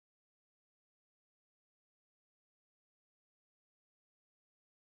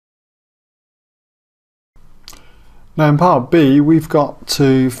Now in part B we've got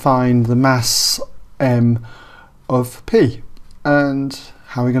to find the mass m of P, and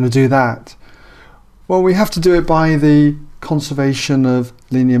how are we going to do that? Well, we have to do it by the conservation of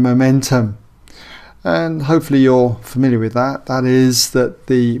linear momentum, and hopefully you're familiar with that. That is that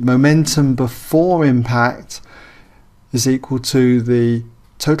the momentum before impact is equal to the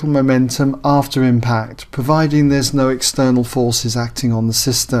total momentum after impact, providing there's no external forces acting on the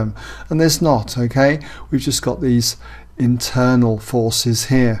system, and there's not. Okay, we've just got these internal forces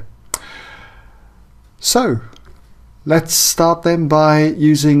here. So let's start then by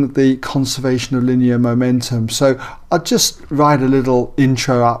using the conservation of linear momentum. So I'll just write a little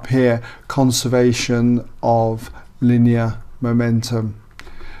intro up here: conservation of linear momentum.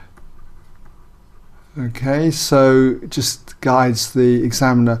 Okay, so it just guides the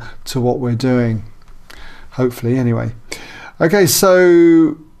examiner to what we're doing, hopefully anyway. Okay,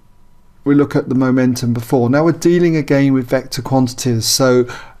 so we look at the momentum before. Now we're dealing again with vector quantities, so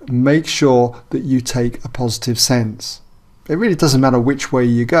make sure that you take a positive sense. It really doesn't matter which way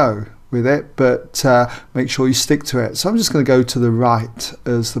you go with it, but make sure you stick to it. So I'm just going to go to the right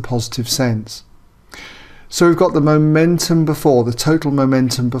as the positive sense. So we've got the momentum before, the total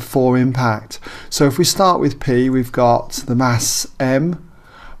momentum before impact. So if we start with P, we've got the mass m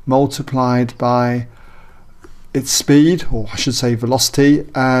multiplied by its speed, or I should say velocity,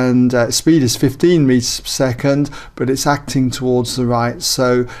 and speed is 15 meters per second, but it's acting towards the right,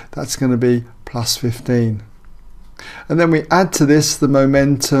 so that's going to be plus 15. And then we add to this the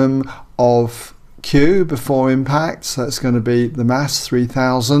momentum of Q before impact, so that's going to be the mass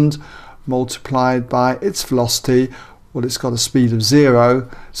 3000 multiplied by its velocity. Well, it's got a speed of 0,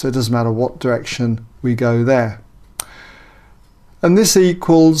 so it doesn't matter what direction we go there. And this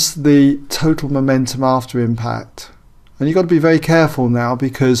equals the total momentum after impact. And you've got to be very careful now,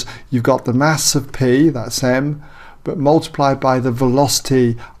 because you've got the mass of P, that's m, but multiplied by the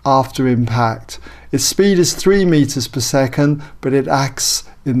velocity after impact. Its speed is 3 meters per second, but it acts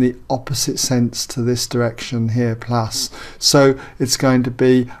in the opposite sense to this direction here, plus. So it's going to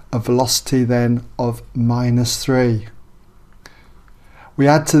be a velocity then of -3. We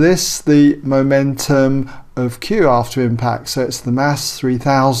add to this the momentum of Q after impact, so it's the mass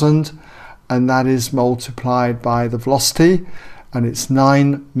 3000, and that is multiplied by the velocity, and it's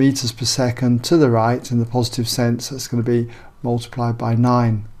 9 meters per second to the right in the positive sense. That's going to be multiplied by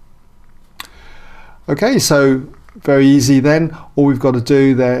 9. Okay, so very easy then. All we've got to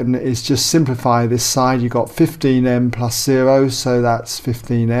do then is just simplify this side. You've got 15m plus 0, so that's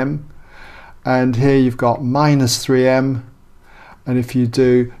 15m, and here you've got minus 3m, and if you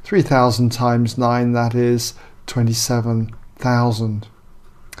do 3000 times 9, that is 27,000.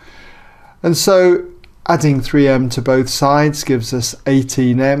 And so adding 3m to both sides gives us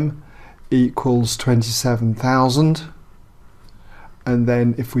 18m equals 27,000. And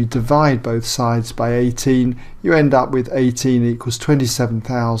then if we divide both sides by 18, you end up with 18 equals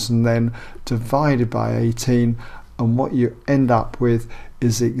 27,000 then divided by 18, and what you end up with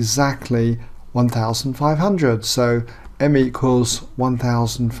is exactly 1,500. So m equals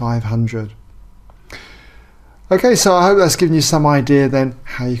 1,500. Okay, so I hope that's given you some idea then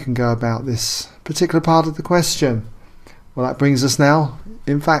how you can go about this particular part of the question. Well, that brings us now,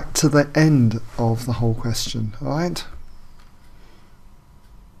 in fact, to the end of the whole question. All right.